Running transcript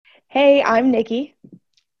Hey, I'm Nikki,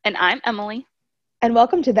 And I'm Emily. and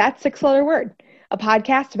welcome to That Six-Letter Word, a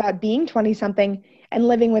podcast about being 20-something and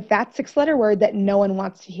living with that six-letter word that no one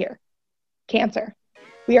wants to hear: cancer.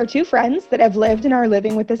 We are two friends that have lived and are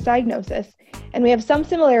living with this diagnosis, and we have some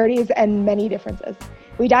similarities and many differences.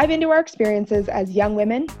 We dive into our experiences as young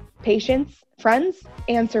women, patients, friends,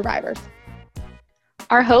 and survivors.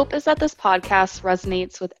 Our hope is that this podcast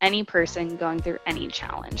resonates with any person going through any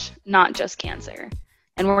challenge, not just cancer.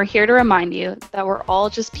 And we're here to remind you that we're all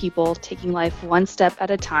just people taking life one step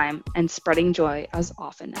at a time and spreading joy as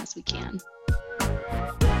often as we can.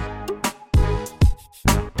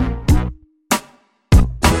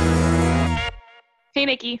 Hey,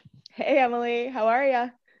 Nikki. Hey, Emily, how are you?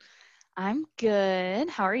 I'm good.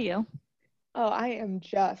 How are you? Oh, I am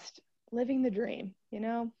just living the dream.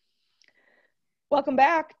 Welcome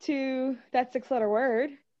back to That Six-Letter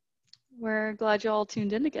Word. We're glad you all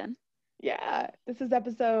tuned in again. Yeah, this is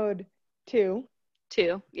episode 2,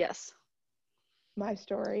 Two, yes. my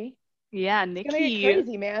story. Yeah, It's gonna get Nikki.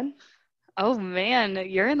 crazy, man. Oh man,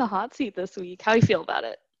 you're in the hot seat this week. How do you feel about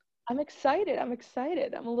it? I'm excited.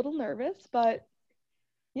 I'm a little nervous, but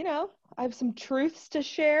I have some truths to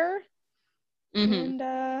share, Mm-hmm. and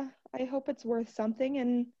I hope it's worth something,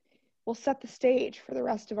 and we'll set the stage for the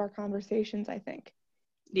rest of our conversations, I think.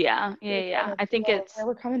 Yeah, yeah, Get kind yeah. of I think feel it's where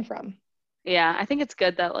we're coming from. Yeah, I think it's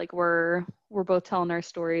good that like we're both telling our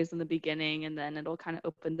stories in the beginning, and then it'll kind of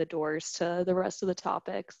open the doors to the rest of the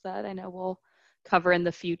topics that I know we'll cover in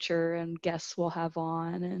the future and guests we'll have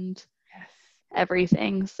on and Yes.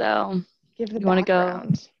 everything. So Give the you want to go?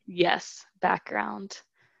 background. Yes, background.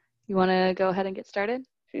 You want to go ahead and get started?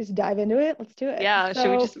 Should we just dive into it? Let's do it. Yeah, should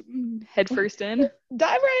we So just head first in?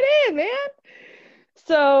 dive right in, man.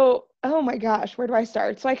 So, oh my gosh, where do I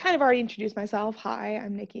start? So I kind of already introduced myself. Hi,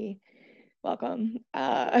 I'm Nikki. Welcome.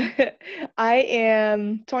 I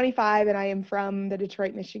am 25 and I am from the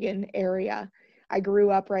Detroit, Michigan area. I grew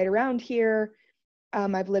up right around here.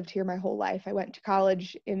 I've lived here my whole life. I went to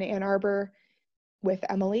college in Ann Arbor with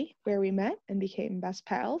Emily, where we met and became best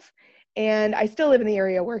pals. And I still live in the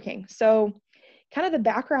area working. So, kind of the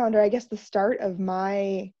background, or I guess the start of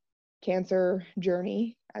my cancer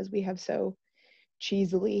journey, as we have so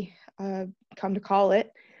cheesily come to call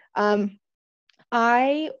it.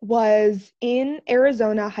 I was in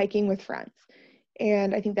Arizona hiking with friends,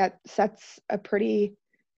 and I think that sets a pretty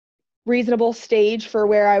reasonable stage for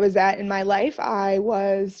where I was at in my life. I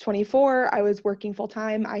was 24, I was working full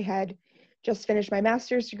time, I had just finished my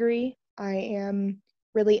master's degree. I am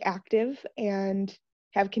really active and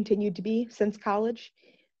have continued to be since college,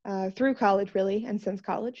 through college, really, and since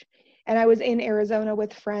college. And I was in Arizona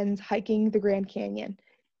with friends hiking the Grand Canyon.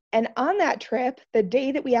 And on that trip, the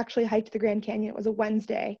day that we actually hiked the Grand Canyon, it was a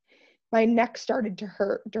Wednesday, my neck started to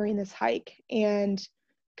hurt during this hike and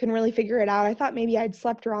couldn't really figure it out. I thought maybe I'd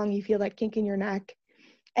slept wrong. You feel that kink in your neck.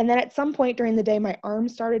 And then at some point during the day, my arm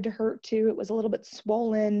started to hurt too. It was a little bit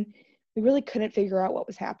swollen. We really couldn't figure out what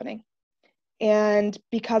was happening. And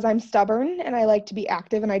because I'm stubborn and I like to be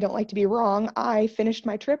active and I don't like to be wrong, I finished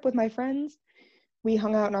my trip with my friends. We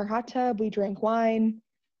hung out in our hot tub. We drank wine.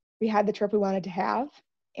 We had the trip we wanted to have.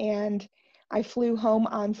 And I flew home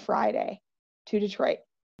on Friday to Detroit.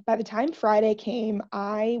 By the time Friday came,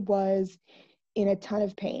 I was in a ton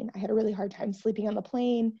of pain. I had a really hard time sleeping on the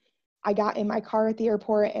plane. I got in my car at the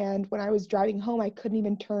airport, and when I was driving home, I couldn't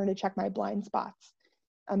even turn to check my blind spots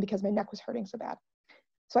because my neck was hurting so bad.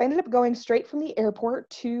 So I ended up going straight from the airport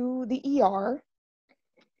to the ER.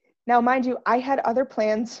 Now, mind you, I had other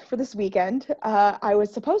plans for this weekend. I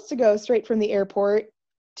was supposed to go straight from the airport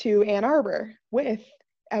to Ann Arbor with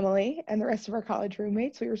Emily and the rest of our college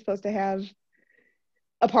roommates. We were supposed to have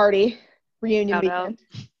a party reunion Shout out.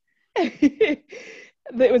 weekend.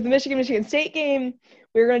 It was the Michigan State game.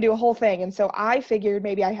 We were going to do a whole thing. And so I figured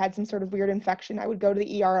maybe I had some sort of weird infection. I would go to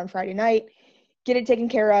the ER on Friday night, get it taken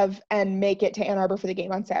care of, and make it to Ann Arbor for the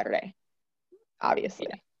game on Saturday, Yeah. obviously.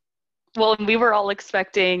 Well, we were all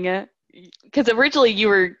expecting, because originally you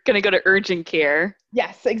were going to go to urgent care,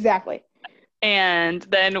 Yes, exactly. and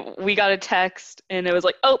then we got a text and it was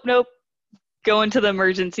like, oh, nope, go into the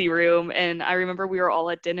emergency room. And I remember we were all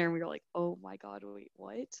at dinner and we were like, oh my God, wait,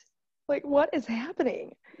 what? Like, what is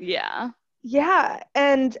happening? Yeah. Yeah.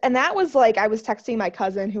 And that was like, I was texting my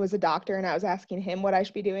cousin who was a doctor and I was asking him what I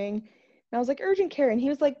should be doing. And I was like, urgent care. And he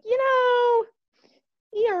was like,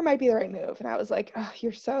 ER might be the right move. And I was like, oh,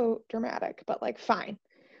 you're so dramatic, but like, fine.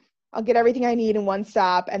 I'll get everything I need in one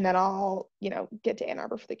stop and then I'll, get to Ann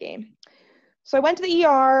Arbor for the game. So I went to the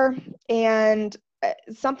ER, and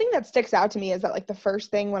something that sticks out to me is that like the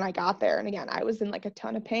first thing when I got there, and again, I was in like a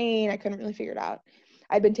ton of pain. I couldn't really figure it out.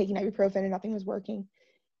 I'd been taking ibuprofen and nothing was working.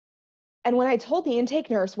 And when I told the intake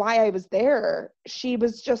nurse why I was there, she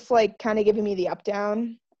was just like kind of giving me the up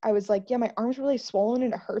down. I was like, yeah, my arm's really swollen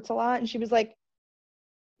and it hurts a lot. And she was like,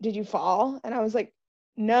 did you fall? And I was like,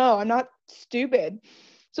 no, I'm not stupid.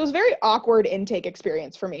 So it was a very awkward intake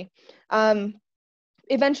experience for me.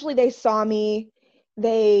 Eventually they saw me.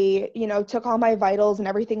 They, took all my vitals and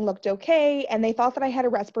everything looked okay. And they thought that I had a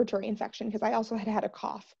respiratory infection because I also had a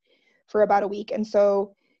cough for about a week. And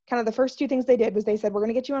so kind of the first two things they did was they said, we're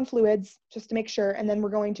going to get you on fluids just to make sure. And then we're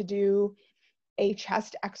going to do a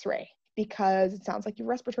chest x-ray because it sounds like you have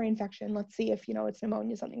a respiratory infection. Let's see if, it's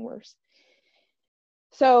pneumonia, something worse.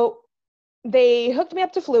 So they hooked me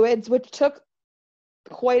up to fluids, which took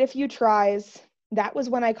quite a few tries. That was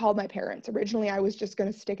when I called my parents. Originally, I was just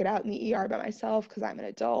going to stick it out in the ER by myself because I'm an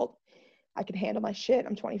adult. I can handle my shit.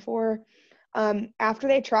 I'm 24. After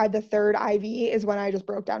they tried the third IV is when I just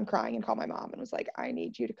broke down crying and called my mom and was like, I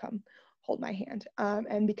need you to come hold my hand.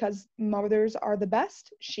 And because mothers are the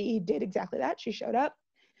best, she did exactly that. She showed up.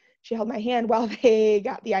 She held my hand while they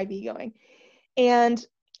got the IV going. And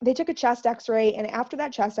they took a chest x-ray. And after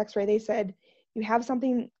that chest x-ray, they said, you have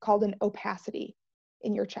something called an opacity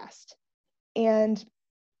in your chest. And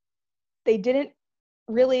they didn't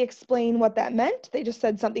really explain what that meant. They just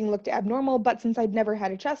said something looked abnormal. But since I'd never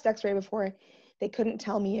had a chest x-ray before, they couldn't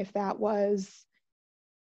tell me if that was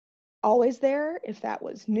always there, if that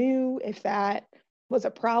was new, if that was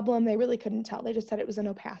a problem. They really couldn't tell. They just said it was an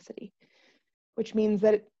opacity, which means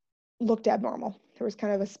that it looked abnormal. There was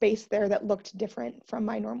kind of a space there that looked different from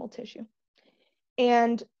my normal tissue.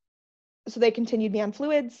 And so they continued me on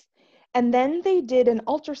fluids. And then they did an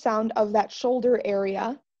ultrasound of that shoulder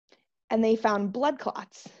area and they found blood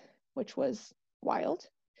clots, which was wild.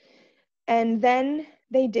 And then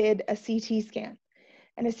they did a CT scan.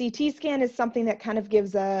 And a CT scan is something that kind of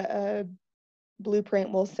gives a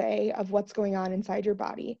blueprint, we'll say, of what's going on inside your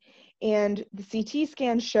body. And the CT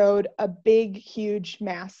scan showed a big, huge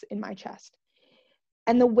mass in my chest.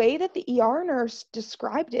 And the way that the ER nurse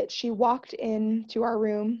described it, she walked into our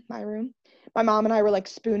room, my room. My mom and I were like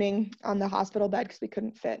spooning on the hospital bed because we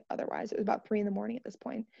couldn't fit otherwise. It was about 3 a.m. at this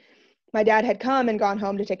point. My dad had come and gone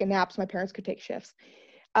home to take a nap so my parents could take shifts.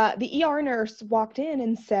 The ER nurse walked in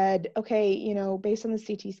and said, okay, based on the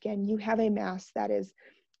CT scan, you have a mass that is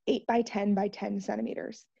 8 by 10 by 10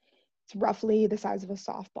 centimeters. It's roughly the size of a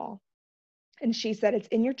softball. And she said it's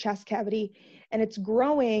in your chest cavity and it's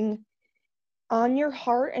growing on your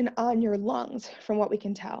heart and on your lungs, from what we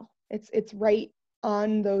can tell. It's right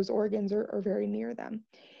on those organs or very near them.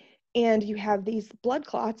 And you have these blood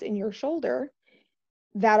clots in your shoulder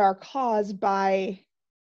that are caused by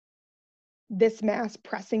this mass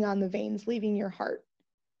pressing on the veins, leaving your heart.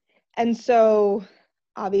 And so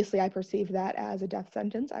obviously I perceived that as a death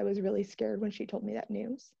sentence. I was really scared when she told me that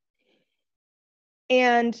news.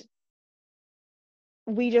 And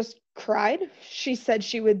we just cried. She said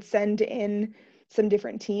she would send in some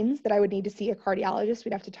different teams, that I would need to see a cardiologist.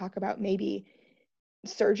 We'd have to talk about maybe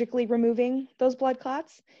surgically removing those blood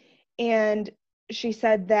clots. And she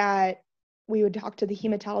said that we would talk to the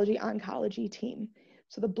hematology oncology team,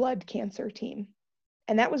 so the blood cancer team.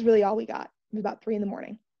 And that was really all we got. It was about 3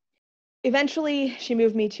 a.m. Eventually, she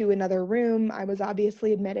moved me to another room. I was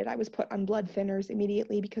obviously admitted. I was put on blood thinners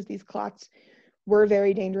immediately because these clots were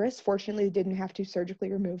very dangerous. Fortunately, they didn't have to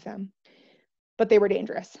surgically remove them, but they were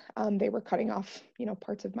dangerous. They were cutting off,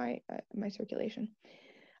 parts of my circulation.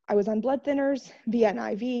 I was on blood thinners via an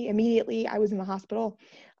IV. Immediately, I was in the hospital.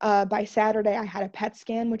 By Saturday, I had a PET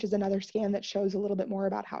scan, which is another scan that shows a little bit more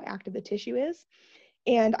about how active the tissue is.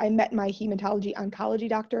 And I met my hematology oncology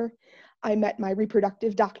doctor. I met my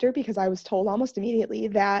reproductive doctor because I was told almost immediately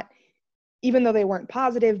that even though they weren't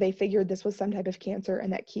positive, they figured this was some type of cancer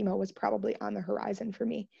and that chemo was probably on the horizon for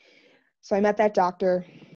me. So I met that doctor.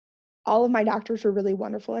 All of my doctors were really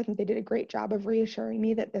wonderful. I think they did a great job of reassuring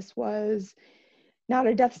me that this was not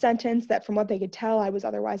a death sentence, that from what they could tell, I was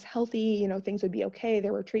otherwise healthy, things would be okay.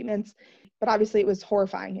 There were treatments, but obviously it was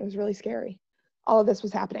horrifying. It was really scary. All of this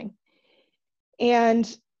was happening.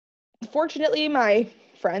 And fortunately, my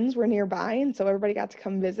friends were nearby, and so everybody got to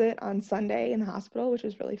come visit on Sunday in the hospital, which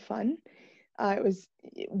was really fun. It was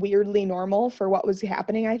weirdly normal for what was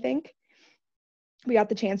happening, I think. We got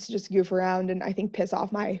the chance to just goof around and I think piss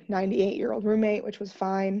off my 98-year-old roommate, which was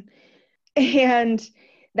fine. And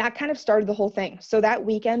that kind of started the whole thing. So that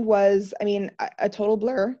weekend was, a total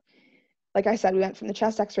blur. Like I said, we went from the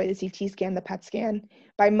chest x-ray, the CT scan, the PET scan.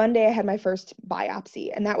 By Monday, I had my first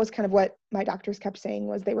biopsy. And that was kind of what my doctors kept saying,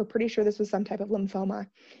 was they were pretty sure this was some type of lymphoma.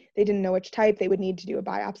 They didn't know which type. They would need to do a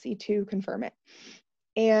biopsy to confirm it.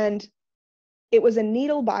 And it was a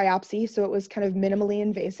needle biopsy, so it was kind of minimally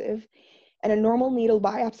invasive. And a normal needle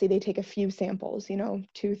biopsy, they take a few samples,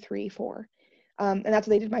 2, 3, 4. And that's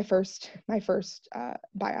what they did my first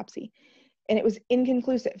biopsy. And it was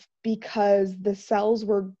inconclusive because the cells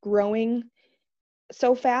were growing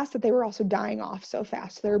so fast that they were also dying off so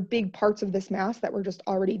fast. There are big parts of this mass that were just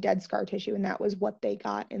already dead scar tissue, and that was what they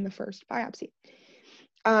got in the first biopsy.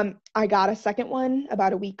 I got a second one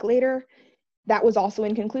about a week later. That was also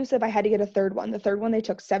inconclusive. I had to get a third one. The third one, they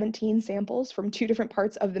took 17 samples from 2 different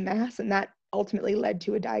parts of the mass, and that ultimately led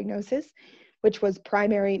to a diagnosis, which was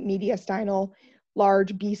primary mediastinal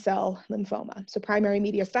large B-cell lymphoma. So primary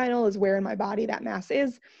mediastinal is where in my body that mass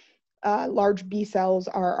is. Large B cells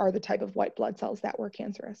are the type of white blood cells that were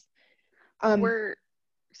cancerous.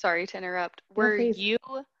 Sorry to interrupt. No, Were please. you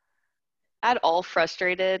at all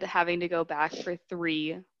frustrated having to go back for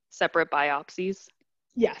 3 separate biopsies?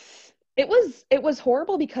 Yes. It was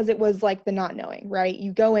horrible because it was like the not knowing, right?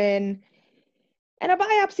 You go in, and a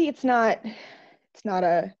biopsy, it's not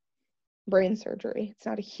a brain surgery. It's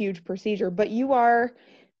not a huge procedure, but you are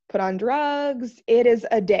put on drugs. It is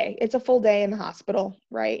a day. It's a full day in the hospital,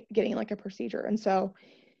 right? Getting like a procedure. And so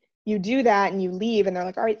you do that and you leave, and they're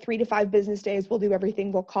like, all right, 3 to 5 business days, we'll do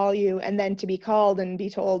everything, we'll call you. And then to be called and be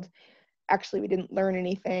told, actually, we didn't learn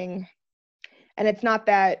anything. And it's not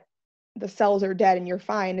that the cells are dead and you're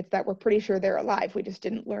fine. It's that we're pretty sure they're alive. We just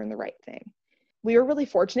didn't learn the right thing. We were really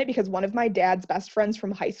fortunate because one of my dad's best friends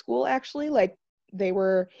from high school, actually, like they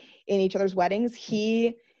were in each other's weddings.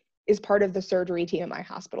 He is part of the surgery team at my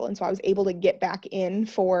hospital. And so I was able to get back in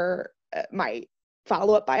for my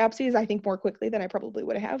follow-up biopsies, I think more quickly than I probably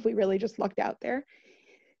would have. We really just lucked out there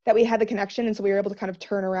that we had the connection. And so we were able to kind of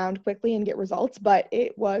turn around quickly and get results. But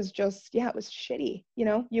it was just, it was shitty.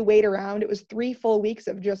 You wait around. It was 3 full weeks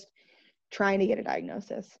of just trying to get a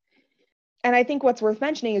diagnosis. And I think what's worth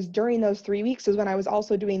mentioning is during those 3 weeks is when I was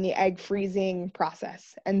also doing the egg freezing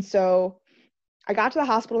process. And so I got to the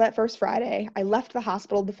hospital that first Friday. I left the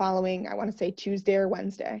hospital the following, I want to say Tuesday or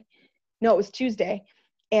Wednesday. No, it was Tuesday.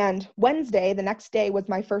 And Wednesday, the next day, was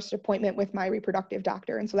my first appointment with my reproductive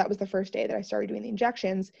doctor. And so that was the first day that I started doing the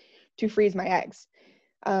injections to freeze my eggs.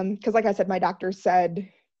 Because like I said, my doctor said,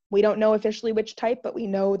 we don't know officially which type, but we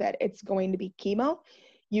know that it's going to be chemo.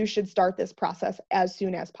 You should start this process as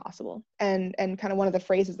soon as possible. And kind of one of the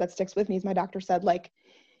phrases that sticks with me is my doctor said, like,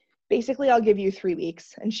 basically, I'll give you 3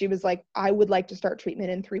 weeks. And she was like, I would like to start treatment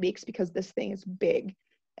in 3 weeks because this thing is big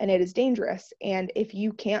and it is dangerous. And if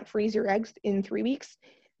you can't freeze your eggs in 3 weeks,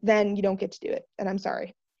 then you don't get to do it. And I'm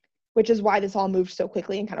sorry, which is why this all moved so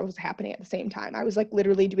quickly and kind of was happening at the same time. I was like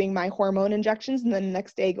literally doing my hormone injections and then the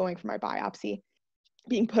next day going for my biopsy,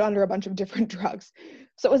 being put under a bunch of different drugs.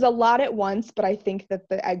 So it was a lot at once, but I think that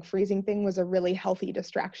the egg freezing thing was a really healthy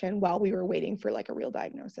distraction while we were waiting for like a real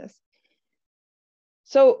diagnosis.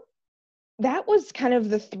 So that was kind of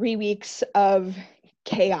the 3 weeks of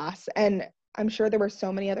chaos. And I'm sure there were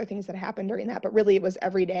so many other things that happened during that, but really it was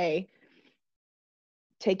every day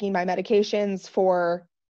taking my medications for,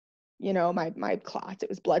 my clots. It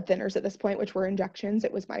was blood thinners at this point, which were injections.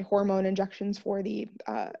 It was my hormone injections for the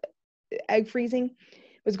egg freezing.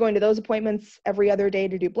 It was going to those appointments every other day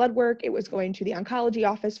to do blood work. It was going to the oncology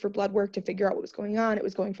office for blood work to figure out what was going on. It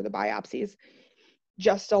was going for the biopsies.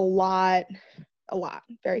 Just a lot,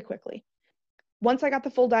 very quickly. Once I got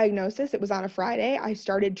the full diagnosis, it was on a Friday. I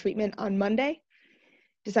started treatment on Monday,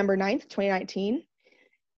 December 9th, 2019.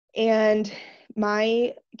 And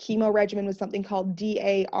my chemo regimen was something called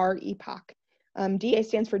DA-REPOC. DA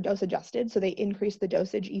stands for dose adjusted, so they increase the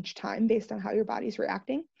dosage each time based on how your body's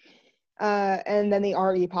reacting. And then the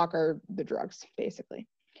REPOC are the drugs, basically.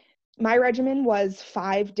 My regimen was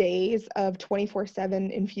 5 days of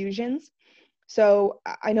 24/7 infusions. So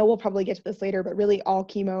I know we'll probably get to this later, but really all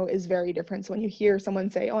chemo is very different. So when you hear someone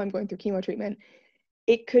say, oh, I'm going through chemo treatment,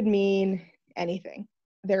 it could mean anything.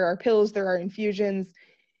 There are pills, there are infusions.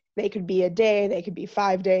 They could be a day, they could be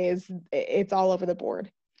 5 days. It's all over the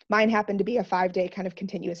board. Mine happened to be a 5-day kind of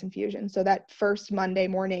continuous infusion. So that first Monday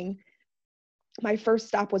morning, my first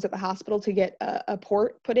stop was at the hospital to get a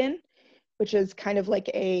port put in, which is kind of like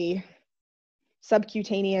a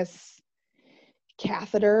subcutaneous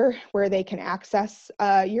catheter where they can access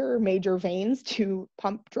your major veins to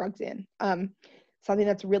pump drugs in. Something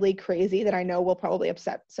that's really crazy that I know will probably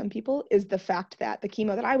upset some people is the fact that the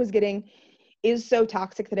chemo that I was getting is so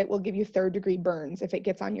toxic that it will give you 3rd-degree burns if it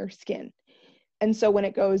gets on your skin. And so when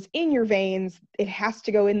it goes in your veins, it has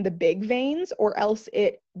to go in the big veins or else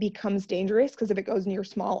it becomes dangerous, because if it goes in your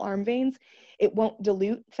small arm veins, it won't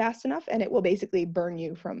dilute fast enough and it will basically burn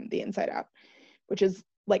you from the inside out, which is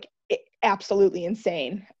like absolutely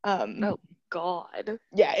insane. Oh God.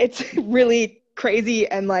 Yeah, it's really crazy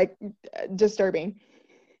and like disturbing.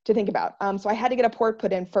 to think about. So I had to get a port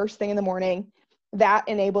put in first thing in the morning. That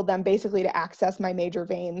enabled them basically to access my major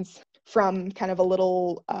veins from kind of a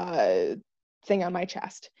little thing on my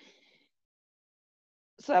chest.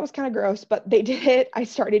 So that was kind of gross, but they did it. I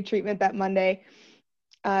started treatment that Monday.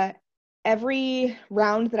 Every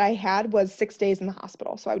round that I had was 6 days in the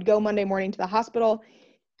hospital. So I would go Monday morning to the hospital.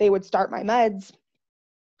 They would start my meds.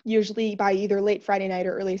 Usually by either late Friday night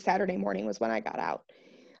or early Saturday morning was when I got out.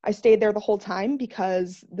 I stayed there the whole time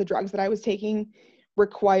because the drugs that I was taking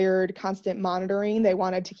required constant monitoring. They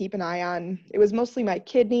wanted to keep an eye on, it was mostly my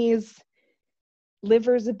kidneys,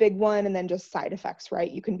 liver's a big one, and then just side effects, right?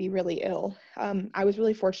 You can be really ill. I was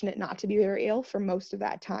really fortunate not to be very ill for most of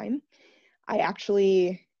that time. I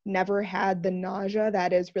actually never had the nausea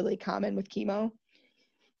that is really common with chemo.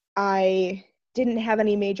 I didn't have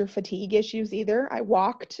any major fatigue issues either. I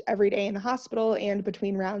walked every day in the hospital and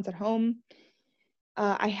between rounds at home.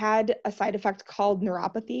 I had a side effect called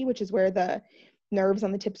neuropathy, which is where the nerves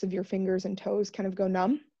on the tips of your fingers and toes kind of go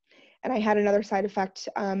numb. And I had another side effect,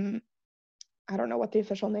 I don't know what the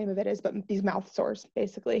official name of it is, but these mouth sores,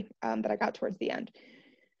 basically, that I got towards the end.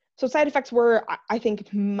 So side effects were, I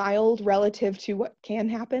think, mild relative to what can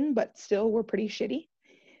happen, but still were pretty shitty.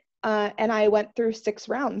 And I went through 6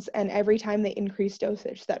 rounds, and every time they increased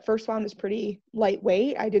dosage. That first round was pretty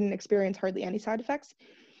lightweight. I didn't experience hardly any side effects.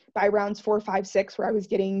 By rounds 4, 5, 6, where I was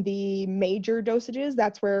getting the major dosages,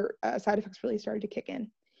 that's where side effects really started to kick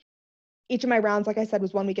in. Each of my rounds, like I said,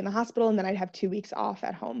 was 1 week in the hospital, and then I'd have 2 weeks off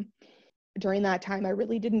at home. During that time, I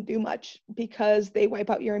really didn't do much because they wipe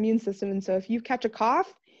out your immune system. And so if you catch a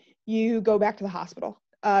cough, you go back to the hospital.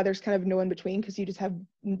 There's kind of no in between because you just have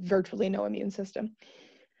virtually no immune system.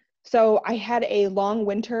 So I had a long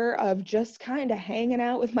winter of just kind of hanging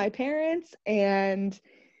out with my parents, and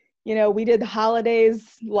we did the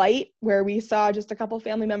holidays light where we saw just a couple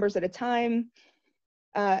family members at a time.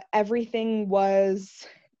 Everything was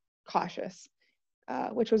cautious,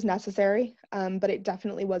 which was necessary, but it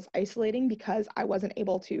definitely was isolating because I wasn't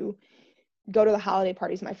able to go to the holiday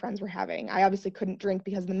parties my friends were having. I obviously couldn't drink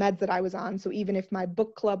because of the meds that I was on. So even if my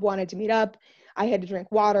book club wanted to meet up, I had to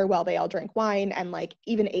drink water while they all drank wine. And like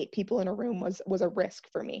even 8 people in a room was a risk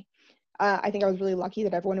for me. I think I was really lucky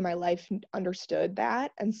that everyone in my life understood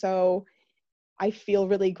that. And so I feel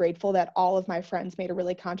really grateful that all of my friends made a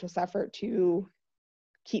really conscious effort to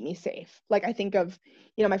keep me safe. Like I think of,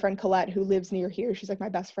 my friend Colette, who lives near here. She's like my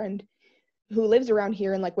best friend who lives around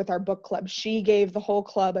here, and like with our book club, she gave the whole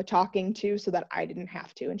club a talking to so that I didn't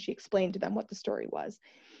have to. And she explained to them what the story was.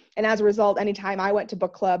 And as a result, anytime I went to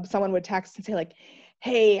book club, someone would text and say like,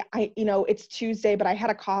 hey, it's Tuesday, but I had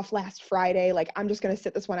a cough last Friday. Like, I'm just going to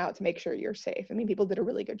sit this one out to make sure you're safe. I mean, people did a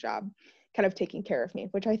really good job kind of taking care of me,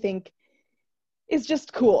 which I think is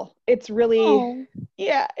just cool. It's really,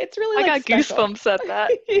 it's really I like got goosebumps at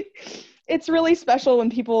that. It's really special when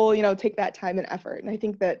people, take that time and effort. And I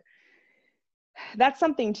think that that's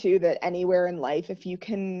something too, that anywhere in life, if you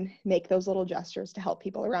can make those little gestures to help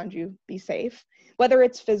people around you be safe, whether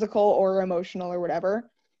it's physical or emotional or whatever.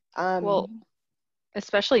 Well,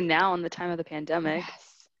 especially now in the time of the pandemic.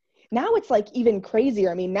 Yes. Now it's like even crazier.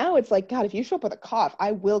 I mean, now it's like, God, if you show up with a cough,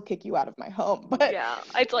 I will kick you out of my home. But yeah,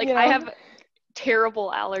 it's like I have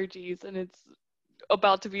terrible allergies, and it's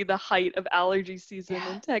about to be the height of allergy season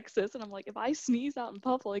in Texas. And I'm like, if I sneeze out in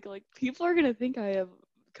public, like people are going to think I have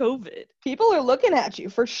COVID. People are looking at you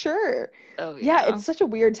for sure. Oh, yeah. It's such a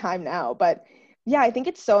weird time now. But yeah, I think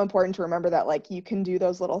it's so important to remember that like you can do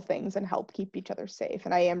those little things and help keep each other safe.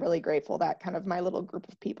 And I am really grateful that kind of my little group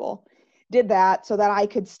of people did that so that I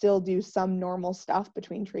could still do some normal stuff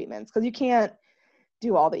between treatments. Because you can't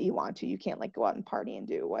do all that you want to. You can't like go out and party and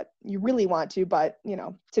do what you really want to. But,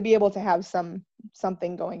 to be able to have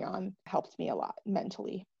something going on helped me a lot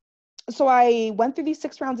mentally. So I went through these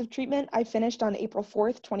 6 rounds of treatment. I finished on April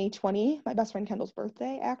 4th, 2020, my best friend Kendall's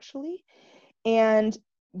birthday, actually. And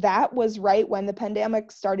that was right when the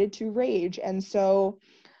pandemic started to rage. And so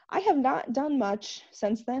I have not done much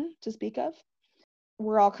since then to speak of.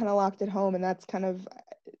 We're all kind of locked at home, and that's kind of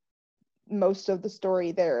most of the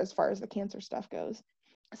story there as far as the cancer stuff goes.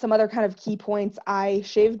 Some other kind of key points: I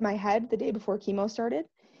shaved my head the day before chemo started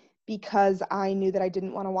because I knew that I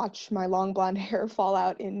didn't want to watch my long blonde hair fall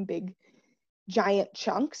out in big, giant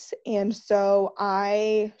chunks. And so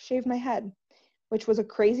I shaved my head, which was a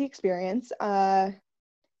crazy experience.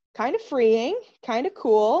 Kind of freeing, kind of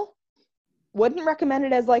cool. Wouldn't recommend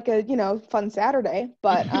it as like a, fun Saturday,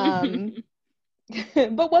 but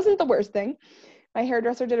but wasn't the worst thing. My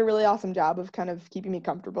hairdresser did a really awesome job of kind of keeping me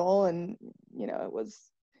comfortable, and it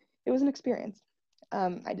was an experience.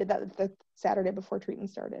 I did that the Saturday before treatment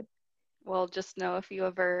started. Well, just know if you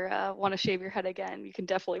ever want to shave your head again, you can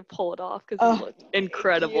definitely pull it off because you Oh, look thank you.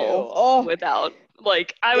 incredible Oh, without,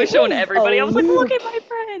 like, I was it showing was a everybody. I was like, look at loop. my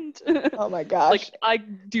friend. Oh my Like, gosh. I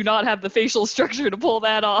do not have the facial structure to pull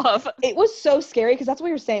that off. It was so scary because that's what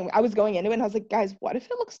you're saying. I was going into it and I was like, guys, what if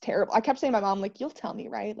it looks terrible? I kept saying to my mom, like, you'll tell me,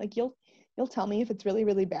 right? Like, you'll tell me if it's really,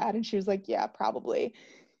 really bad. And she was like, yeah, probably.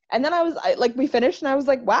 And then we finished and I was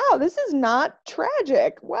like, wow, this is not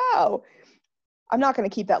tragic. Wow. I'm not going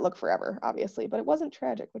to keep that look forever, obviously, but it wasn't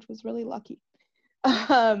tragic, which was really lucky.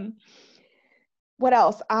 Um, what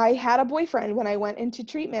else? I had a boyfriend when I went into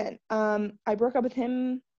treatment. I broke up with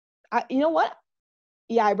him. You know what?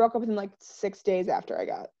 Yeah, I broke up with him like 6 days after I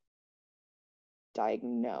got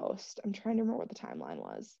diagnosed. I'm trying to remember what the timeline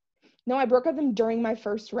was. No, I broke up with him during my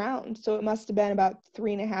first round. So it must have been about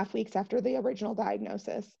 3.5 weeks after the original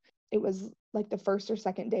diagnosis. It was like the first or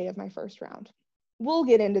second day of my first round. We'll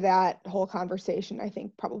get into that whole conversation, I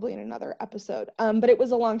think, probably in another episode. But it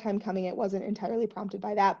was a long time coming. It wasn't entirely prompted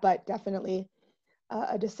by that, but definitely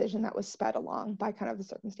a decision that was sped along by kind of the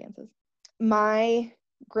circumstances. My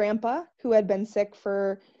grandpa, who had been sick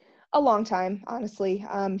for a long time, honestly,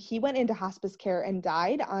 he went into hospice care and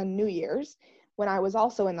died on New Year's when I was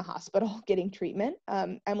also in the hospital getting treatment.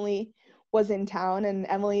 Emily was in town, and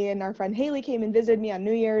Emily and our friend Haley came and visited me on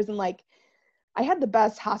New Year's, and like, I had the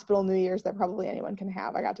best hospital New Year's that probably anyone can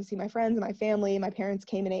have. I got to see my friends and my family. My parents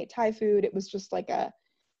came and ate Thai food. It was just like a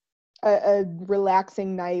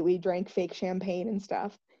relaxing night. We drank fake champagne and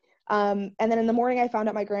stuff. And then in the morning, I found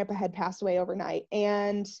out my grandpa had passed away overnight.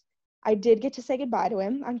 And I did get to say goodbye to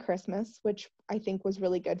him on Christmas, which I think was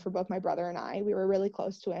really good for both my brother and I. We were really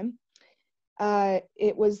close to him.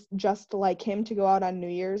 It was just like him to go out on New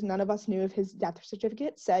Year's. None of us knew if his death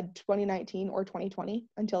certificate said 2019 or 2020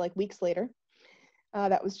 until like weeks later.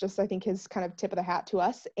 That was just, I think, his kind of tip of the hat to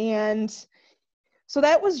us. And so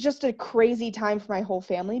that was just a crazy time for my whole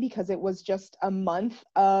family because it was just a month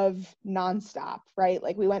of nonstop, right?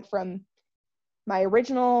 Like we went from my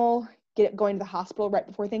original going to the hospital right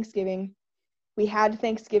before Thanksgiving. We had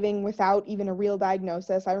Thanksgiving without even a real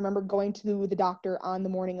diagnosis. I remember going to the doctor on the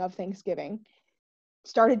morning of Thanksgiving.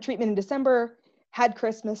 Started treatment in December, had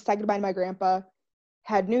Christmas, said goodbye to my grandpa,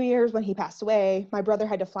 had New Year's when he passed away. My brother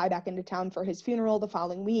had to fly back into town for his funeral the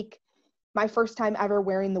following week. My first time ever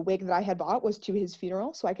wearing the wig that I had bought was to his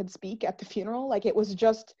funeral, so I could speak at the funeral. Like, it was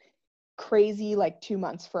just crazy, like 2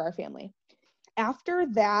 months for our family. After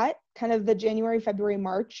that, kind of the January, February,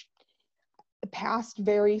 March passed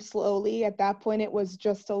very slowly. At that point, it was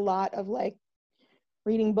just a lot of like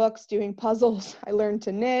reading books, doing puzzles. I learned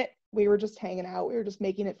to knit. We were just hanging out. We were just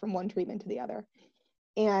making it from one treatment to the other.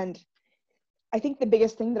 And I think the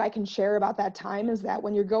biggest thing that I can share about that time is that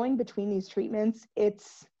when you're going between these treatments,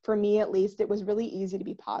 it's, for me at least, it was really easy to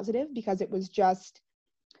be positive because it was just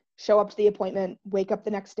show up to the appointment, wake up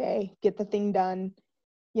the next day, get the thing done.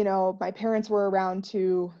 You know, my parents were around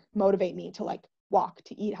to motivate me to like walk,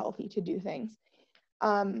 to eat healthy, to do things.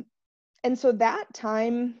 And so that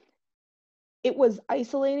time, it was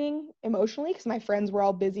isolating emotionally because my friends were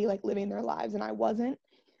all busy like living their lives and I wasn't.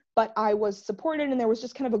 But I was supported and there was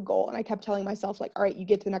just kind of a goal. And I kept telling myself, like, all right, you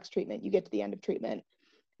get to the next treatment, you get to the end of treatment.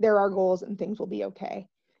 There are goals and things will be okay.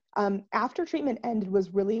 After treatment ended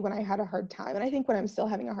was really when I had a hard time. And I think when I'm still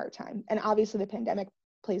having a hard time. And obviously the pandemic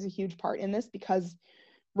plays a huge part in this because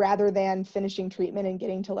rather than finishing treatment and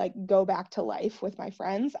getting to like go back to life with my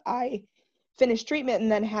friends, I finished treatment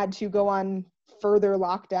and then had to go on further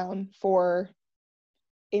lockdown for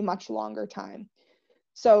a much longer time.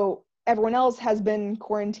 So everyone else has been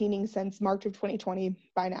quarantining since March of 2020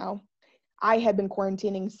 by now. I had been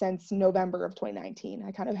quarantining since November of 2019.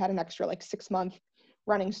 I kind of had an extra like 6-month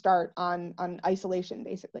running start on isolation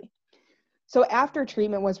basically. So after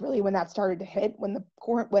treatment was really when that started to hit, when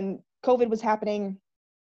COVID was happening,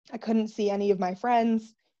 I couldn't see any of my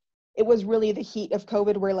friends. It was really the heat of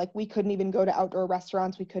COVID where like we couldn't even go to outdoor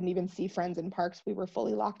restaurants. We couldn't even see friends in parks. We were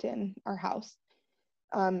fully locked in our house.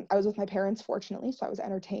 I was with my parents, fortunately, so I was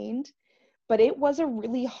entertained. But it was a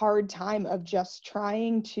really hard time of just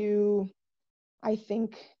trying to, I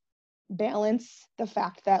think, balance the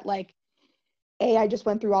fact that, like, A, I just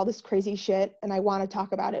went through all this crazy shit and I want to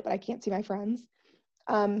talk about it, but I can't see my friends.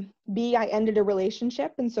 B, I ended a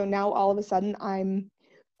relationship. And so now all of a sudden I'm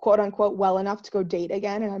quote unquote well enough to go date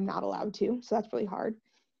again and I'm not allowed to. So that's really hard.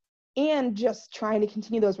 And just trying to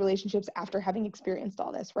continue those relationships after having experienced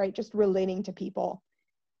all this, right? Just relating to people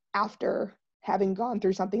after having gone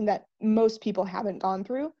through something that most people haven't gone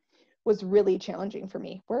through was really challenging for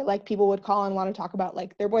me, where like people would call and want to talk about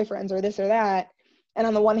like their boyfriends or this or that. And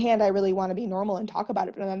on the one hand, I really want to be normal and talk about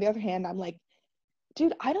it. But on the other hand, I'm like,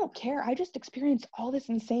 dude, I don't care. I just experienced all this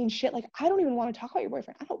insane shit. Like, I don't even want to talk about your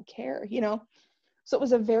boyfriend. I don't care, you know? So it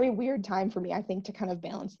was a very weird time for me, I think, to kind of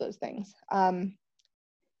balance those things.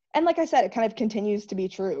 And like I said, it kind of continues to be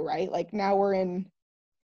true, right? Like now we're in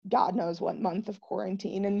God knows what month of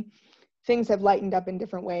quarantine, and things have lightened up in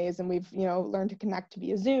different ways, and we've, you know, learned to connect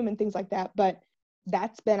via Zoom and things like that. But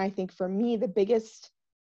that's been, I think, for me, the biggest,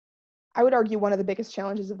 I would argue one of the biggest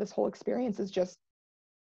challenges of this whole experience is just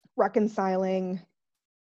reconciling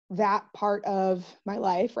that part of my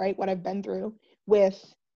life, right? What I've been through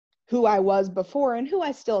with who I was before and who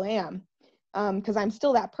I still am. Because I'm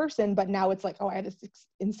still that person, but now it's like, oh, I had this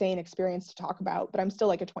insane experience to talk about, but I'm still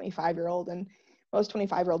like a 25-year-old, and most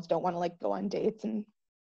 25-year-olds don't want to like go on dates and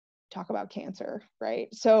talk about cancer,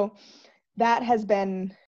 right? So that has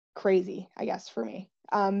been crazy, I guess, for me.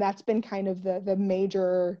 That's been kind of the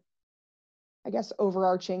major, I guess,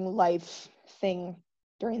 overarching life thing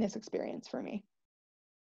during this experience for me.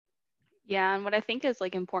 Yeah, and what I think is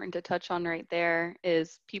like important to touch on right there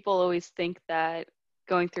is people always think that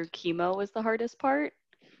going through chemo is the hardest part.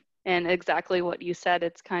 And exactly what you said,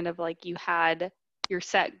 it's kind of like you had your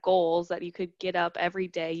set goals that you could get up every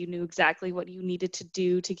day. You knew exactly what you needed to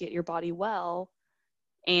do to get your body well.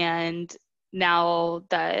 And now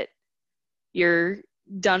that you're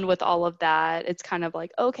done with all of that, it's kind of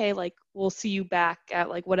like, okay, like we'll see you back at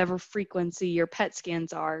like whatever frequency your PET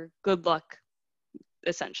scans are. Good luck,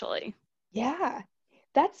 essentially. Yeah.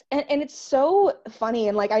 That's and it's so funny,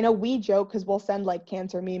 and like I know we joke because we'll send like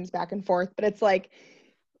cancer memes back and forth, but it's like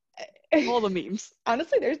All the memes.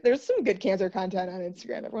 honestly, there's some good cancer content on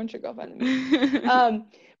Instagram. Everyone should go find me.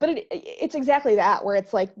 But it's exactly that, where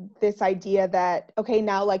it's like this idea that, okay,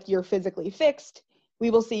 now like you're physically fixed, we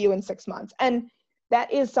will see you in 6 months. And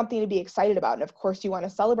that is something to be excited about. And of course you want to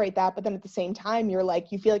celebrate that, but then at the same time, you're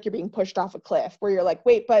like, you feel like you're being pushed off a cliff, where you're like,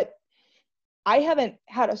 wait, but I haven't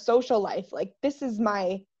had a social life. Like this is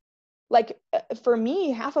my, like for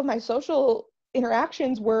me, half of my social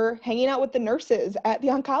interactions were hanging out with the nurses at the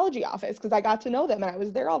oncology office because I got to know them and I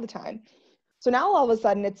was there all the time. So now all of a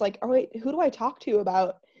sudden it's like, oh wait, who do I talk to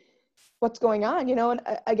about what's going on? You know, and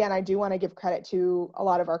again, I do want to give credit to a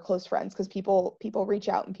lot of our close friends, because people reach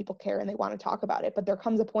out and people care and they want to talk about it, but there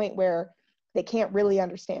comes a point where they can't really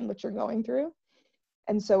understand what you're going through.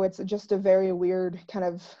 And so it's just a very weird kind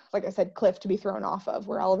of, like I said, cliff to be thrown off of,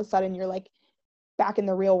 where all of a sudden you're like back in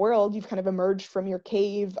the real world. You've kind of emerged from your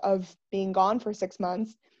cave of being gone for 6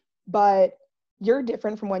 months, but you're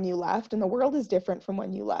different from when you left and the world is different from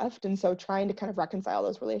when you left. And so trying to kind of reconcile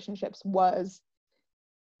those relationships was,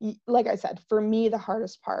 like I said, for me, the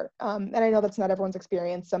hardest part. And I know that's not everyone's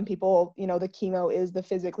experience. Some people, you know, the chemo is the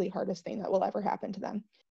physically hardest thing that will ever happen to them.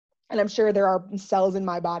 And I'm sure there are cells in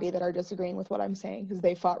my body that are disagreeing with what I'm saying because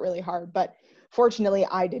they fought really hard. But fortunately,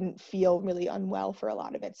 I didn't feel really unwell for a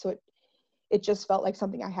lot of it. So it just felt like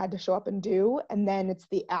something I had to show up and do. And then it's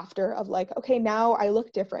the after of like, okay, now I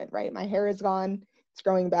look different, right? My hair is gone. It's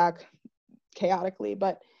growing back chaotically,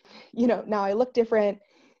 but you know, now I look different.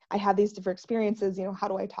 I have these different experiences, you know, how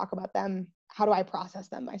do I talk about them? How do I process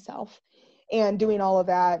them myself? And doing all of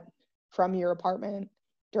that from your apartment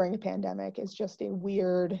during a pandemic is just a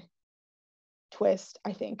weird twist,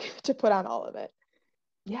 I think, to put on all of it.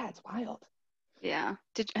 Yeah, it's wild. Yeah.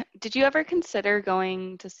 Did you ever consider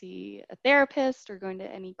going to see a therapist or going to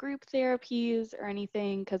any group therapies or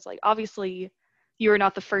anything? Because like obviously you are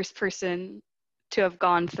not the first person to have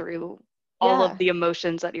gone through all of Yeah. the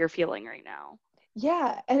emotions that you're feeling right now.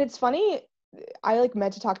 Yeah. And it's funny, I like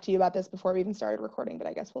meant to talk to you about this before we even started recording, but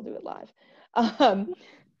I guess we'll do it live. Um,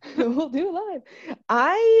 we'll do it live.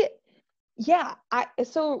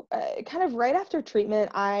 So kind of right after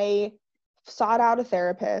treatment, I sought out a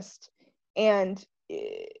therapist, and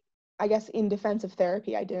I guess in defense of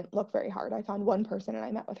therapy, I didn't look very hard. I found one person and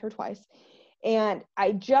I met with her twice, and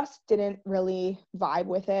I just didn't really vibe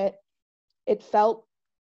with it. It felt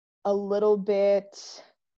a little bit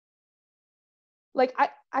like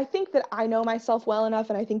I think that I know myself well enough,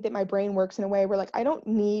 and I think that my brain works in a way where like I don't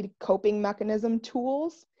need coping mechanism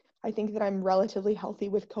tools. I think that I'm relatively healthy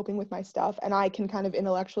with coping with my stuff, and I can kind of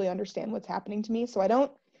intellectually understand what's happening to me. So I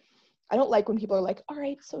don't like when people are like, all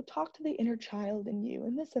right, so talk to the inner child in you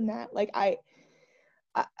and this and that. Like I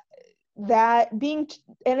that being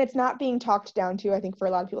and it's not being talked down to. I think for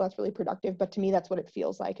a lot of people that's really productive, but to me that's what it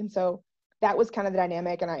feels like. And so that was kind of the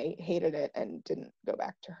dynamic, and I hated it and didn't go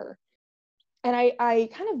back to her. And I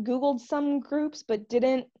kind of Googled some groups, but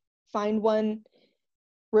didn't find one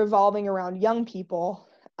revolving around young people.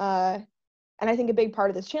 And I think a big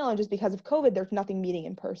part of this challenge is because of COVID, there's nothing meeting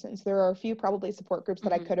in person. So there are a few probably support groups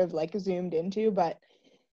that I could have like zoomed into, but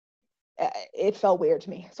it felt weird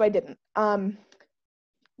to me. So I didn't.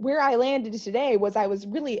 where I landed today was I was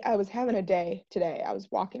having a day today. I was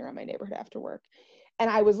walking around my neighborhood after work, and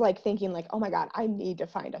I was like thinking like, oh my God, I need to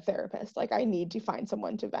find a therapist. Like I need to find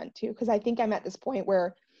someone to vent to, because I think I'm at this point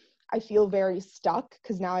where I feel very stuck,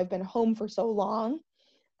 because now I've been home for so long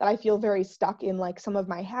that I feel very stuck in like some of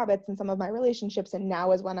my habits and some of my relationships. And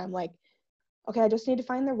now is when I'm like, okay, I just need to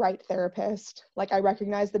find the right therapist. Like I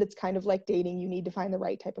recognize that it's kind of like dating. You need to find the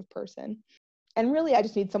right type of person. And really, I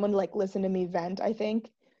just need someone to like listen to me vent, I think,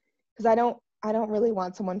 because I don't really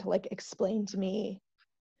want someone to like explain to me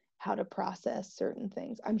how to process certain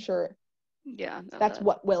things. I'm sure that's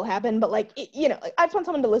what will happen, but like you know, like, I just want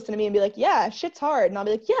someone to listen to me and be like, yeah, shit's hard, and I'll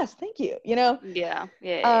be like, yes, thank you, you know.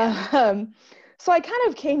 So I kind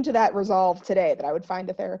of came to that resolve today that I would find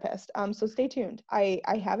a therapist. So stay tuned. I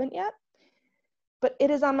haven't yet, but it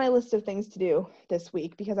is on my list of things to do this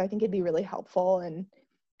week, because I think it'd be really helpful. And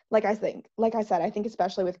like I said, I think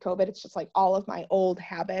especially with COVID, it's just like all of my old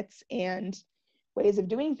habits and ways of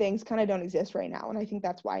doing things kind of don't exist right now. And I think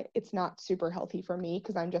that's why it's not super healthy for me,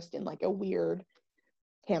 because I'm just in like a weird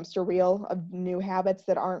hamster wheel of new habits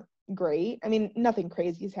that aren't great. I mean, nothing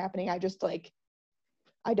crazy is happening. I just like,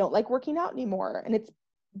 I don't like working out anymore. And it's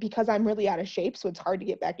because I'm really out of shape, so it's hard to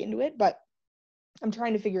get back into it. But I'm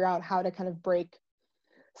trying to figure out how to kind of break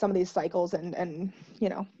some of these cycles and you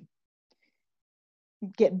know,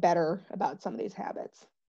 get better about some of these habits.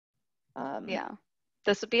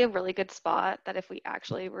 This would be a really good spot that if we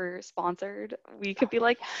actually were sponsored, we could be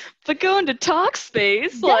like, but go into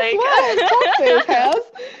Talkspace. Guess like what? Talkspace has.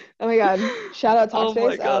 Oh my God. Shout out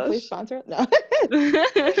Talkspace. Please sponsor it. No.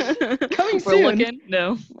 Coming soon. We're looking.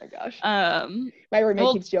 No. Oh my gosh. My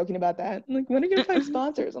roommate keeps joking about that. I'm like, when are you going to find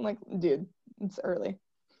sponsors? I'm like, dude, it's early.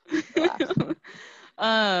 Relax.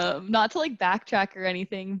 Not to like backtrack or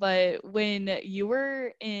anything, but when you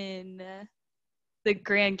were in the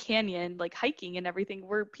Grand Canyon, like hiking and everything,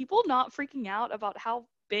 were people not freaking out about how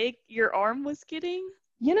big your arm was getting?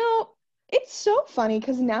 You know, it's so funny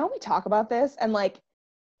because now we talk about this and like,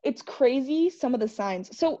 it's crazy some of the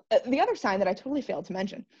signs. So the other sign that I totally failed to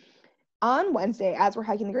mention, on Wednesday, as we're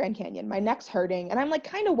hiking the Grand Canyon, my neck's hurting and I'm like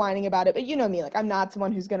kind of whining about it, but you know me, like I'm not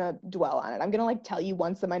someone who's going to dwell on it. I'm going to like tell you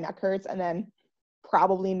once that my neck hurts and then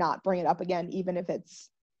probably not bring it up again, even if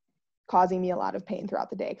it's causing me a lot of pain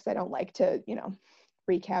throughout the day, because I don't like to, you know,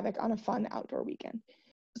 wreak havoc on a fun outdoor weekend.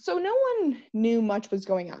 So no one knew much was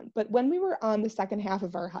going on, but when we were on the second half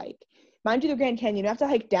of our hike, mind you, the Grand Canyon, you have to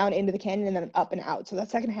hike down into the canyon and then up and out. So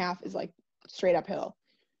that second half is like straight uphill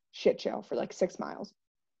shit show for like 6 miles.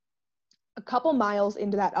 A couple miles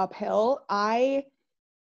into that uphill, I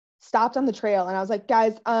stopped on the trail and I was like,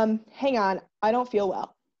 guys, hang on, I don't feel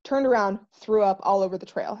well. Turned around, threw up all over the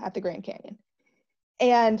trail at the Grand Canyon.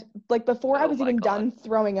 And like before I was even done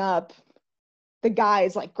throwing up, the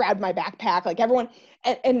guys like grabbed my backpack, like everyone,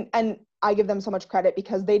 and I give them so much credit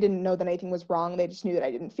because they didn't know that anything was wrong. They just knew that I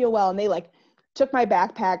didn't feel well. And they like took my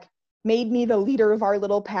backpack, made me the leader of our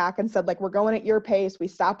little pack and said like, we're going at your pace. We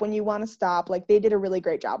stop when you want to stop. Like they did a really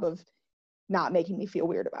great job of not making me feel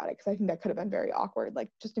weird about it. Cause I think that could have been very awkward, like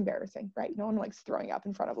just embarrassing, right? No one likes throwing up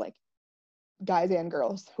in front of like guys and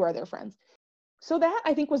girls who are their friends. So that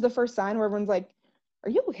I think was the first sign where everyone's like, are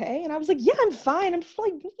you okay? And I was like, yeah, I'm fine. I'm just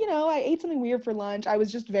like, you know, I ate something weird for lunch. I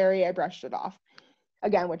brushed it off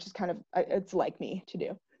again, which is kind of, it's like me to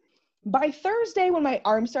do. By Thursday, when my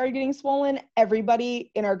arm started getting swollen, everybody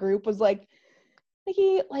in our group was like,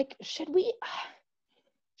 Nikki, like, do you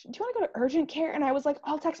want to go to urgent care? And I was like,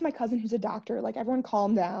 I'll text my cousin who's a doctor. Like, everyone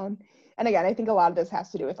calm down. And again, I think a lot of this has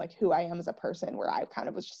to do with like who I am as a person, where I kind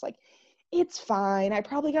of was just like, it's fine. I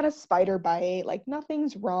probably got a spider bite. Like,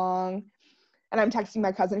 nothing's wrong. And I'm texting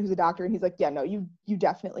my cousin who's a doctor and he's like, yeah, no, you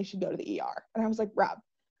definitely should go to the ER. And I was like, Rob,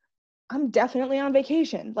 I'm definitely on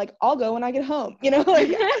vacation. Like, I'll go when I get home, you know,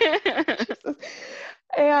 like,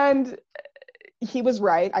 and he was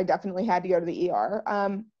right. I definitely had to go to the ER.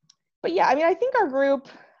 But yeah, I mean, I think our group,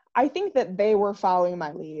 I think that they were following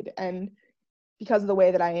my lead. And because of the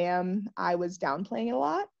way that I am, I was downplaying it a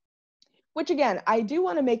lot, which again, I do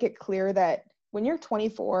want to make it clear that when you're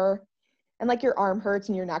 24 and like your arm hurts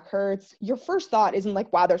and your neck hurts, your first thought isn't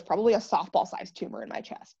like, wow, there's probably a softball sized tumor in my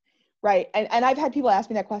chest. Right. And I've had people ask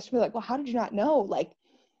me that question, like, well, how did you not know? Like,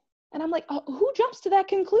 and I'm like, oh, who jumps to that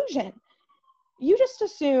conclusion? You just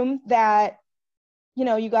assume that, you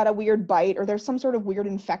know, you got a weird bite or there's some sort of weird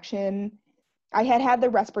infection. I had the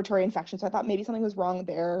respiratory infection, so I thought maybe something was wrong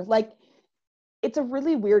there. Like, it's a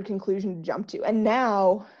really weird conclusion to jump to. And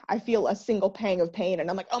now I feel a single pang of pain and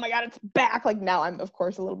I'm like, oh my God, it's back. Like now I'm of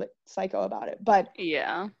course a little bit psycho about it, but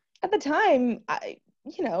yeah, at the time,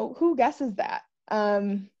 who guesses that?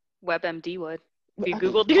 WebMD would. Have you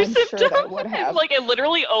Googled your I'm symptoms? sure that would have. Like, it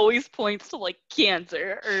literally always points to, like,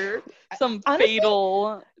 cancer or some Honestly,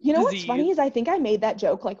 fatal you know disease. What's funny is I think I made that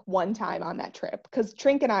joke, like, one time on that trip, because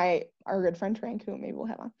Trink and I, our good friend Trink, who maybe we'll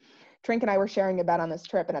have on, Trink and I were sharing a bed on this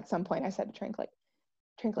trip, and at some point I said to Trink, like,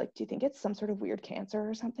 do you think it's some sort of weird cancer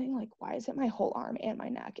or something? Like, why is it my whole arm and my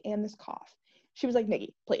neck and this cough? She was like,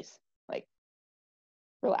 Nikki, please, like,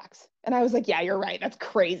 relax. And I was like, yeah, you're right. That's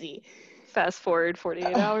crazy. Fast forward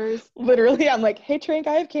 48 hours. Literally, I'm like, hey, Trink,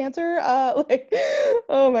 I have cancer. Like,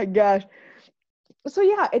 oh my gosh. So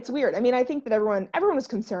yeah, it's weird. I mean, I think that everyone was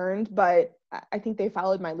concerned, but I think they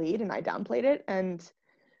followed my lead and I downplayed it. And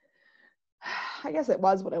I guess it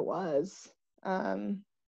was what it was. I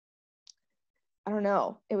don't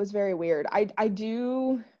know. It was very weird. I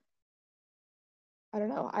don't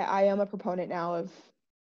know. I am a proponent now of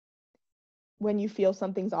when you feel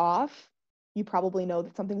something's off, you probably know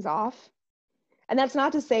that something's off. And that's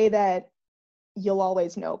not to say that you'll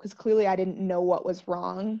always know, because clearly I didn't know what was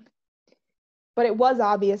wrong. But it was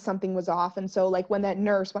obvious something was off. And so, like, when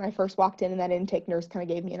I first walked in and that intake nurse kind of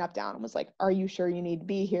gave me an up down and was like, are you sure you need to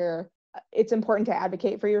be here? It's important to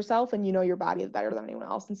advocate for yourself, and you know your body is better than anyone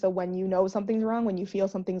else. And so when you know something's wrong, when you feel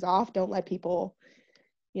something's off, don't let people,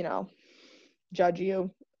 judge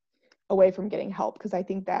you away from getting help. Because I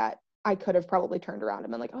think that I could have probably turned around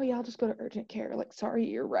and been like, oh yeah, I'll just go to urgent care. Like, sorry,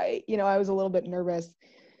 you're right. I was a little bit nervous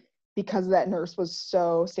because that nurse was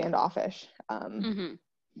so standoffish. And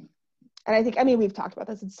I think, we've talked about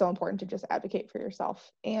this. It's so important to just advocate for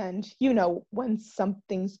yourself. And when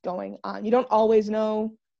something's going on. You don't always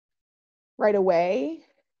know right away,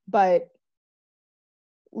 but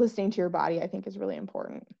listening to your body, I think, is really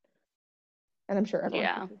important. And I'm sure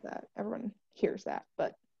everyone hears that,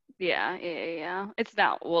 but. Yeah. It's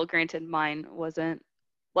not, well, granted, mine wasn't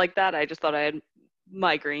like that. I just thought I had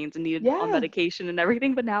migraines and needed on medication and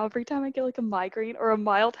everything, but now every time I get like a migraine or a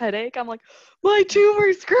mild headache, I'm like, my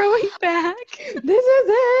tumor's growing back. This is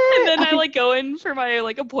it. And then I like go in for my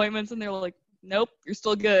like appointments and they're like, nope, you're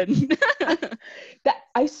still good. That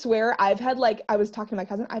I swear I've had, like, I was talking to my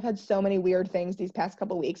cousin, I've had so many weird things these past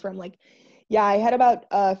couple of weeks where I'm like, yeah, I had about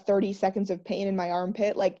 30 seconds of pain in my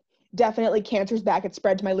armpit, like, definitely cancer's back, it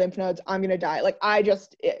spread to my lymph nodes, I'm gonna die. Like, I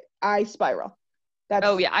spiral. That's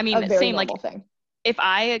oh yeah, I mean, a very same, normal like thing. If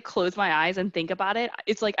I close my eyes and think about it,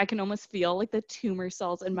 it's like I can almost feel like the tumor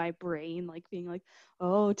cells in my brain like being like,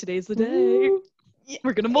 oh, today's the day.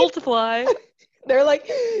 We're gonna multiply. They're like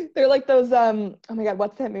those oh my god,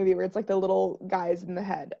 what's that movie where it's like the little guys in the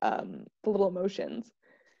head, the little emotions.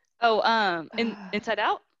 Oh, Inside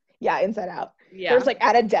Out? Yeah, Inside Out. Yeah. There's like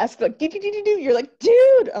at a desk, like, you're like,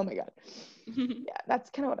 dude, oh my god. Yeah, that's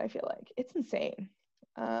kind of what I feel like. It's insane.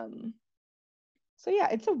 So yeah,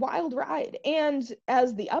 it's a wild ride. And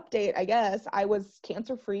as the update, I guess, I was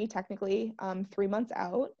cancer-free technically 3 months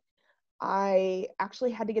out. I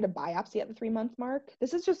actually had to get a biopsy at the 3-month mark.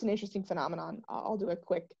 This is just an interesting phenomenon. I'll do a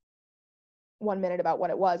quick 1 minute about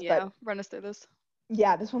what it was. Yeah, but run us through this.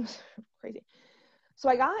 Yeah, this one was crazy. So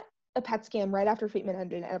I got a PET scan right after treatment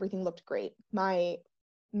ended and everything looked great. My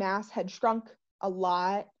mass had shrunk a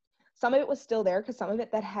lot. Some of it was still there because some of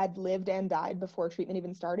it that had lived and died before treatment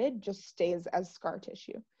even started just stays as scar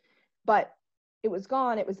tissue. But it was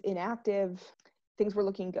gone. It was inactive. Things were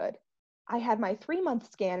looking good. I had my 3-month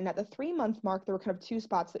scan, and at the 3-month mark, there were kind of 2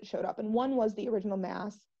 spots that showed up. And one was the original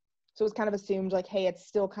mass. So it was kind of assumed like, hey, it's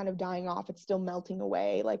still kind of dying off. It's still melting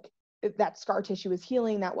away. Like, that scar tissue is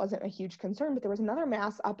healing. That wasn't a huge concern. But there was another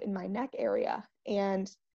mass up in my neck area. And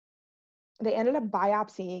they ended up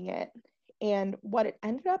biopsying it. And what it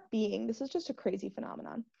ended up being, this is just a crazy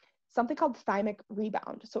phenomenon, something called thymic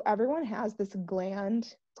rebound. So everyone has this gland.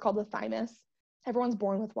 It's called the thymus. Everyone's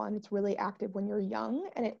born with one. It's really active when you're young,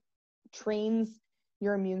 and it trains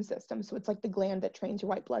your immune system. So it's like the gland that trains your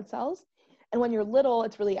white blood cells. And when you're little,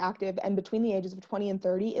 it's really active. And between the ages of 20 and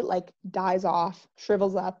 30, it like dies off,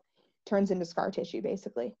 shrivels up, turns into scar tissue,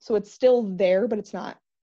 basically. So it's still there, but it's not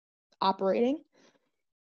operating.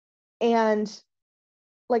 And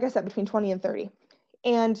like I said, between 20 and 30.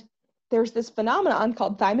 And there's this phenomenon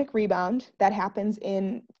called thymic rebound that happens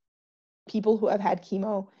in people who have had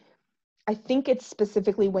chemo. I think it's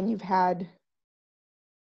specifically when you've had,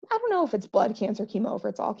 I don't know if it's blood cancer chemo, if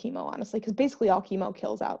it's all chemo, honestly, because basically all chemo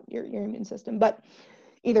kills out your immune system. But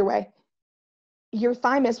either way, your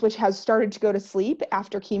thymus, which has started to go to sleep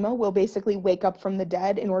after chemo, will basically wake up from the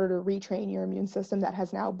dead in order to retrain your immune system that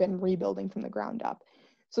has now been rebuilding from the ground up.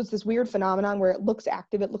 So it's this weird phenomenon where it looks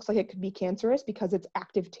active. It looks like it could be cancerous because it's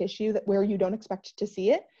active tissue that where you don't expect to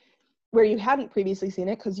see it, where you hadn't previously seen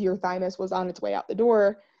it because your thymus was on its way out the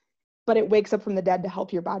door, but it wakes up from the dead to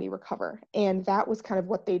help your body recover. And that was kind of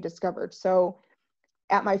what they discovered. So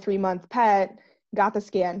at my 3-month PET, got the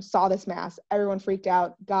scan, saw this mass, everyone freaked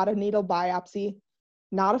out, got a needle biopsy,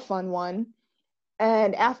 not a fun one.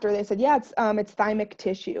 And after they said, yeah, it's thymic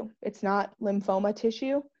tissue. It's not lymphoma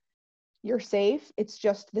tissue. You're safe. It's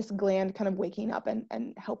just this gland kind of waking up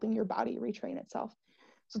and helping your body retrain itself.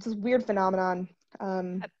 So it's this weird phenomenon.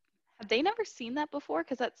 Have they never seen that before?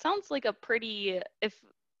 Because that sounds like a pretty, if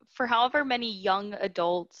for however many young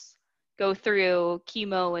adults go through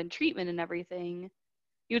chemo and treatment and everything,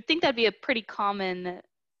 you would think that'd be a pretty common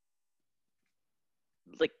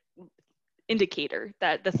like indicator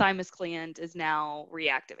that the thymus gland is now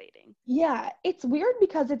reactivating. Yeah, it's weird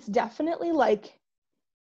because it's definitely like,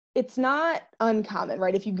 it's not uncommon,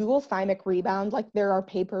 right? If you Google thymic rebound, like there are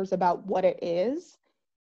papers about what it is.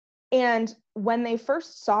 And when they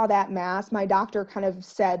first saw that mass, my doctor kind of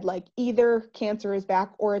said like either cancer is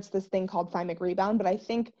back or it's this thing called thymic rebound. But I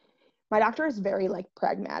think my doctor is very like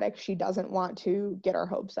pragmatic. She doesn't want to get our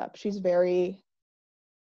hopes up. She's very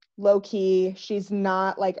low key. She's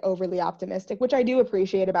not like overly optimistic, which I do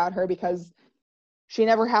appreciate about her because she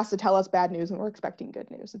never has to tell us bad news when we're expecting good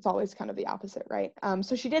news. It's always kind of the opposite, right?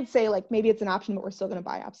 So she did say like maybe it's an option, but we're still going to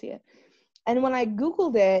biopsy it. And when I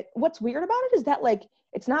Googled it, what's weird about it is that like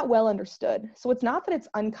it's not well understood. So it's not that it's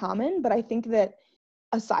uncommon, but I think that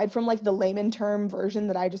aside from like the layman term version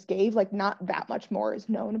that I just gave, like not that much more is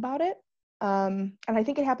known about it. And I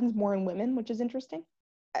think it happens more in women, which is interesting.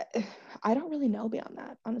 I don't really know beyond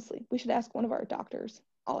that, honestly. We should ask one of our doctors.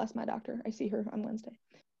 I'll ask my doctor. I see her on Wednesday.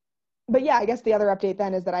 But yeah, I guess the other update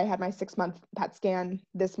then is that I had my 6-month PET scan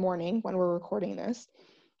this morning when we're recording this,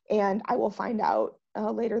 and I will find out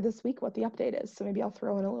later this week what the update is. So maybe I'll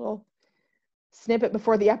throw in a little snippet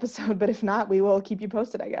before the episode, but if not, we will keep you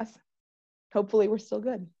posted, I guess. Hopefully we're still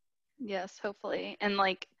good. Yes, hopefully. And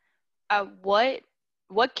like, what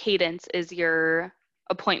cadence is your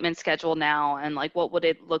appointment schedule now? And like, what would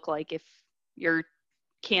it look like if you're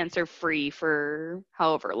cancer free for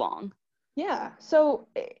however long? Yeah, so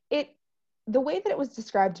the way that it was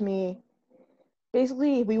described to me,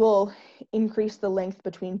 basically we will increase the length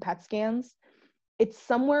between PET scans. It's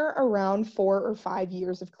somewhere around 4 or 5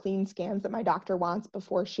 years of clean scans that my doctor wants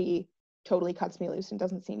before she totally cuts me loose and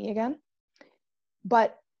doesn't see me again.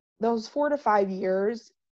 But those 4 to 5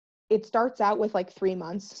 years, it starts out with like 3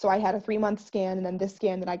 months. So I had a 3-month scan, and then this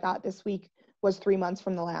scan that I got this week was 3 months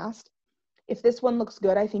from the last. If this one looks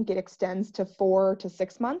good, I think it extends to 4 to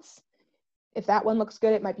 6 months. If that one looks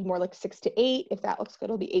good, it might be more like 6 to 8. If that looks good,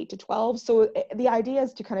 it'll be 8 to 12. So the idea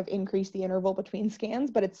is to kind of increase the interval between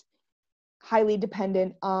scans, but it's highly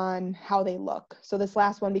dependent on how they look. So this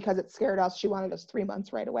last one, because it scared us, she wanted us 3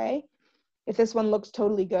 months right away. If this one looks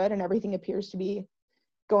totally good and everything appears to be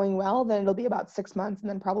going well, then it'll be about 6 months, and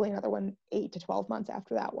then probably another one 8 to 12 months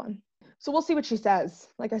after that one. So we'll see what she says.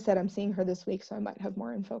 Like I said, I'm seeing her this week, so I might have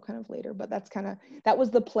more info kind of later, but that was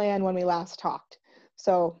the plan when we last talked.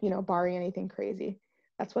 So, barring anything crazy,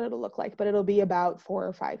 that's what it'll look like. But it'll be about 4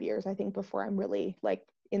 or 5 years, I think, before I'm really like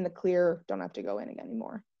in the clear, don't have to go in again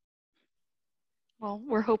anymore. Well,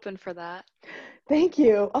 we're hoping for that. Thank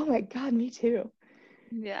you. Oh my God, me too.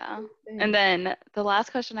 Yeah. And then the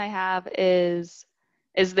last question I have is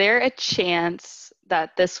there a chance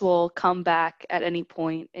that this will come back at any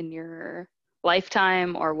point in your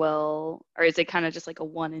lifetime, or is it kind of just like a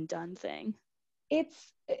one and done thing?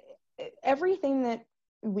 It's everything that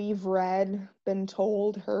we've read, been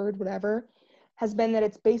told, heard, whatever, has been that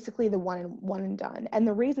it's basically the one and done. And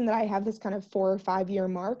the reason that I have this kind of 4 or 5 year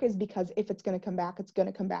mark is because if it's going to come back, it's going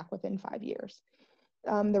to come back within 5 years.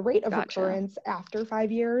 The rate of recurrence after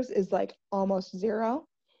 5 years is like almost zero.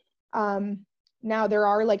 Now there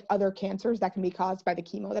are like other cancers that can be caused by the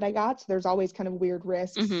chemo that I got. So there's always kind of weird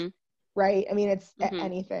risks, right? I mean, it's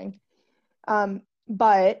anything.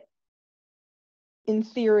 But in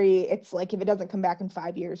theory, it's like if it doesn't come back in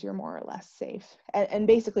 5 years, you're more or less safe. And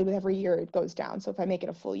basically with every year it goes down. So if I make it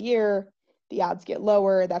a full year, the odds get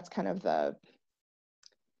lower. That's kind of the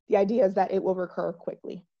idea, is that it will recur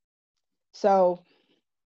quickly. So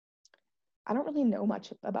I don't really know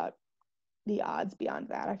much about the odds beyond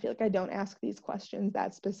that. I feel like I don't ask these questions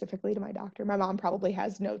that specifically to my doctor. My mom probably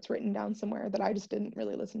has notes written down somewhere that I just didn't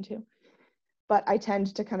really listen to. But I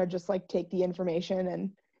tend to kind of just like take the information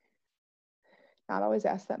and not always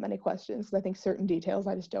ask that many questions, because I think certain details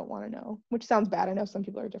I just don't want to know, which sounds bad. I know some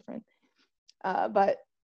people are different. But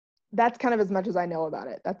that's kind of as much as I know about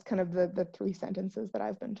it. That's kind of the 3 sentences that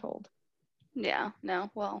I've been told. Yeah, no,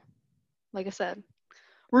 well, like I said,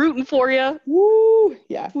 rooting for you. Woo!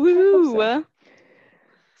 Yeah. Woo!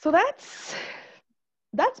 So that's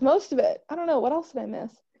most of it. I don't know. What else did I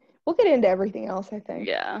miss? We'll get into everything else, I think.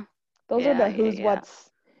 Yeah. Those are the who's,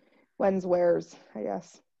 when's where's, I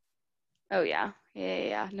guess. Oh, yeah.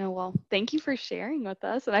 Yeah. No, well, thank you for sharing with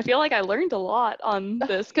us. And I feel like I learned a lot on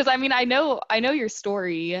this because I mean, I know your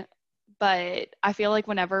story, but I feel like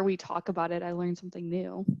whenever we talk about it, I learn something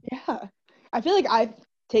new. Yeah. I feel like I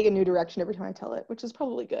take a new direction every time I tell it, which is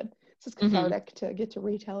probably good. It's just cathartic to get to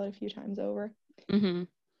retell it a few times over.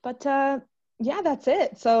 But yeah, that's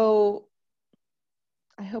it. So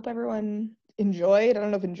I hope everyone enjoyed. I don't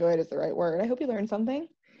know if enjoyed is the right word. I hope you learned something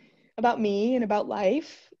about me and about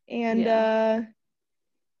life. And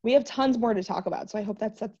we have tons more to talk about. So I hope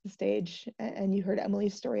that sets the stage. And you heard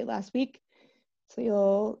Emily's story last week.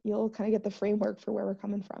 So you'll kind of get the framework for where we're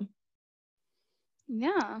coming from.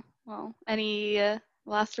 Yeah. Well, any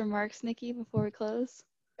last remarks, Nikki, before we close?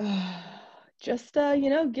 Just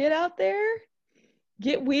get out there,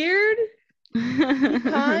 get weird, be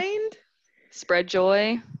kind, spread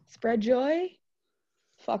joy,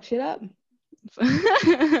 fuck shit up.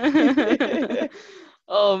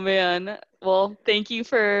 Oh man. Well, thank you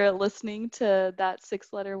for listening to that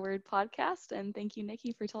 6-letter word podcast, and thank you,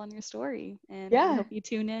 Nikki, for telling your story. And I hope you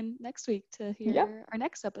tune in next week to hear our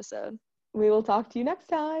next episode. We will talk to you next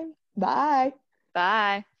time. Bye.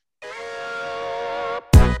 Bye.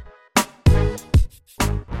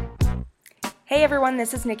 Hey everyone,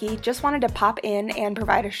 this is Nikki. Just wanted to pop in and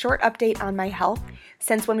provide a short update on my health,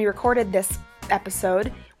 since when we recorded this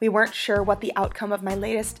episode, we weren't sure what the outcome of my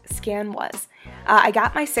latest scan was. I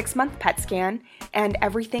got my 6-month PET scan, and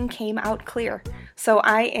everything came out clear. So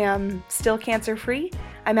I am still cancer-free.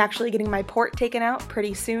 I'm actually getting my port taken out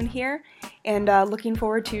pretty soon here, and looking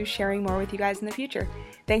forward to sharing more with you guys in the future.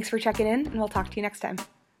 Thanks for checking in, and we'll talk to you next time.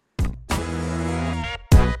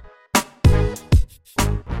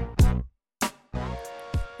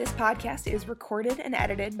 This podcast is recorded and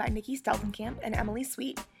edited by Nikki Steltenkamp and Emily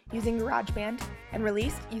Sweet using GarageBand and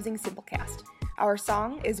released using Simplecast. Our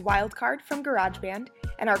song is Wildcard from GarageBand,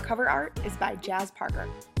 and our cover art is by Jazz Parker.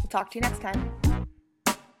 We'll talk to you next time.